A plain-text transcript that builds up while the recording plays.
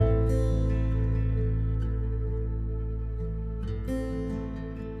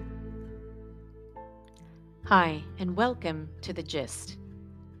Hi, and welcome to The Gist.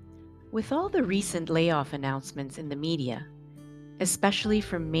 With all the recent layoff announcements in the media, especially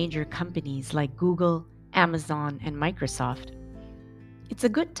from major companies like Google, Amazon, and Microsoft, it's a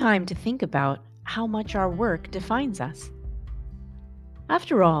good time to think about how much our work defines us.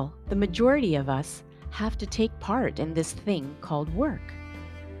 After all, the majority of us have to take part in this thing called work.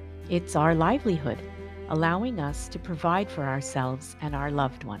 It's our livelihood, allowing us to provide for ourselves and our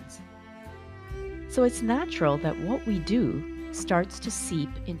loved ones. So it's natural that what we do starts to seep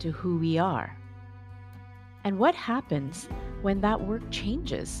into who we are. And what happens when that work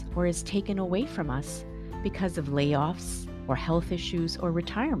changes or is taken away from us because of layoffs or health issues or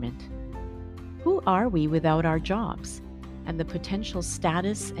retirement? Who are we without our jobs and the potential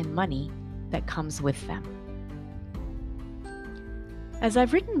status and money that comes with them? As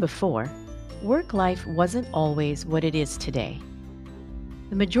I've written before, work life wasn't always what it is today.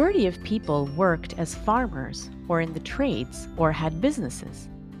 The majority of people worked as farmers or in the trades or had businesses.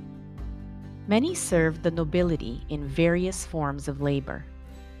 Many served the nobility in various forms of labor.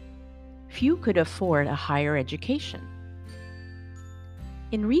 Few could afford a higher education.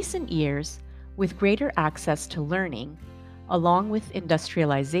 In recent years, with greater access to learning, along with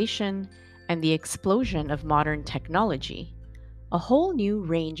industrialization and the explosion of modern technology, a whole new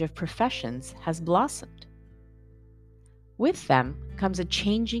range of professions has blossomed. With them comes a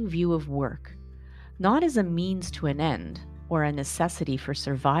changing view of work, not as a means to an end or a necessity for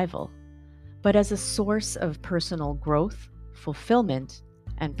survival, but as a source of personal growth, fulfillment,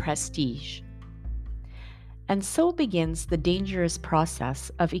 and prestige. And so begins the dangerous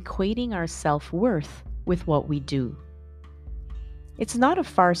process of equating our self-worth with what we do. It's not a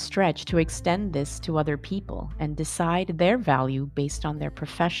far stretch to extend this to other people and decide their value based on their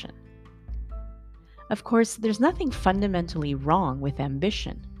profession. Of course, there's nothing fundamentally wrong with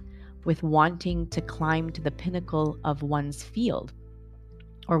ambition, with wanting to climb to the pinnacle of one's field,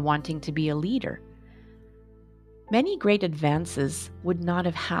 or wanting to be a leader. Many great advances would not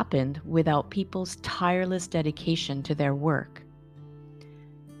have happened without people's tireless dedication to their work.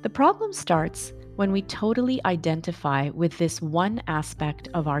 The problem starts when we totally identify with this one aspect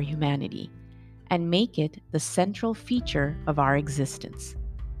of our humanity and make it the central feature of our existence.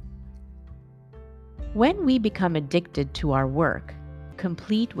 When we become addicted to our work,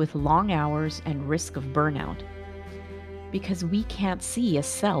 complete with long hours and risk of burnout, because we can't see a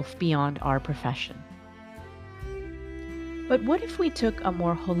self beyond our profession. But what if we took a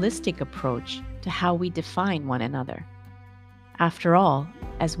more holistic approach to how we define one another? After all,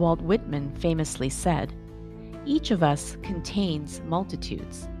 as Walt Whitman famously said, each of us contains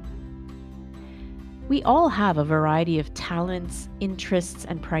multitudes. We all have a variety of talents, interests,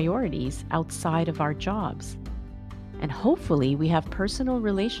 and priorities outside of our jobs. And hopefully we have personal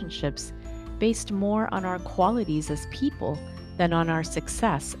relationships based more on our qualities as people than on our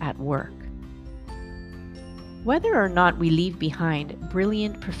success at work. Whether or not we leave behind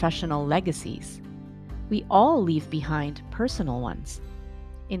brilliant professional legacies, we all leave behind personal ones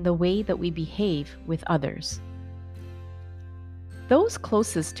in the way that we behave with others. Those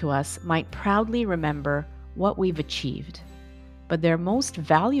closest to us might proudly remember what we've achieved, but their most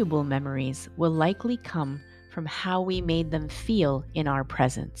valuable memories will likely come from how we made them feel in our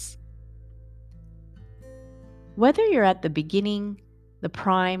presence. Whether you're at the beginning, the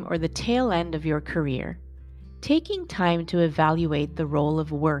prime, or the tail end of your career, taking time to evaluate the role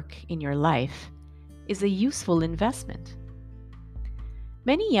of work in your life is a useful investment.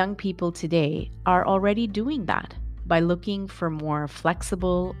 Many young people today are already doing that by looking for more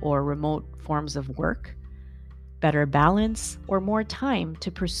flexible or remote forms of work, better balance, or more time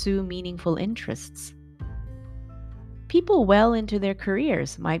to pursue meaningful interests. People well into their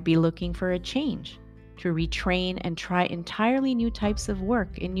careers might be looking for a change, to retrain and try entirely new types of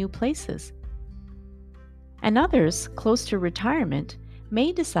work in new places. And others, close to retirement,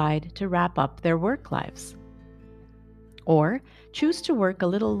 may decide to wrap up their work lives. Or choose to work a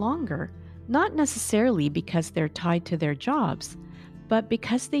little longer, not necessarily because they're tied to their jobs, but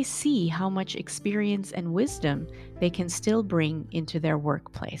because they see how much experience and wisdom they can still bring into their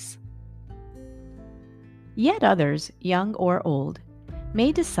workplace. Yet others, young or old,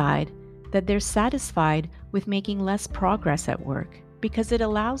 may decide that they're satisfied with making less progress at work because it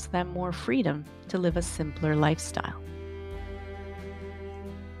allows them more freedom to live a simpler lifestyle.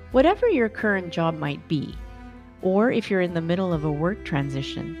 Whatever your current job might be, or if you're in the middle of a work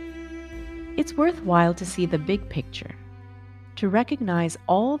transition, it's worthwhile to see the big picture, to recognize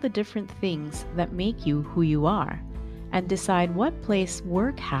all the different things that make you who you are, and decide what place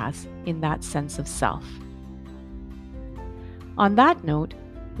work has in that sense of self. On that note,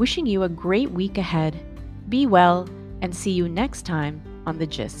 wishing you a great week ahead, Be well, and see you next time on The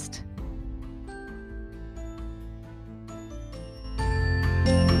Gist.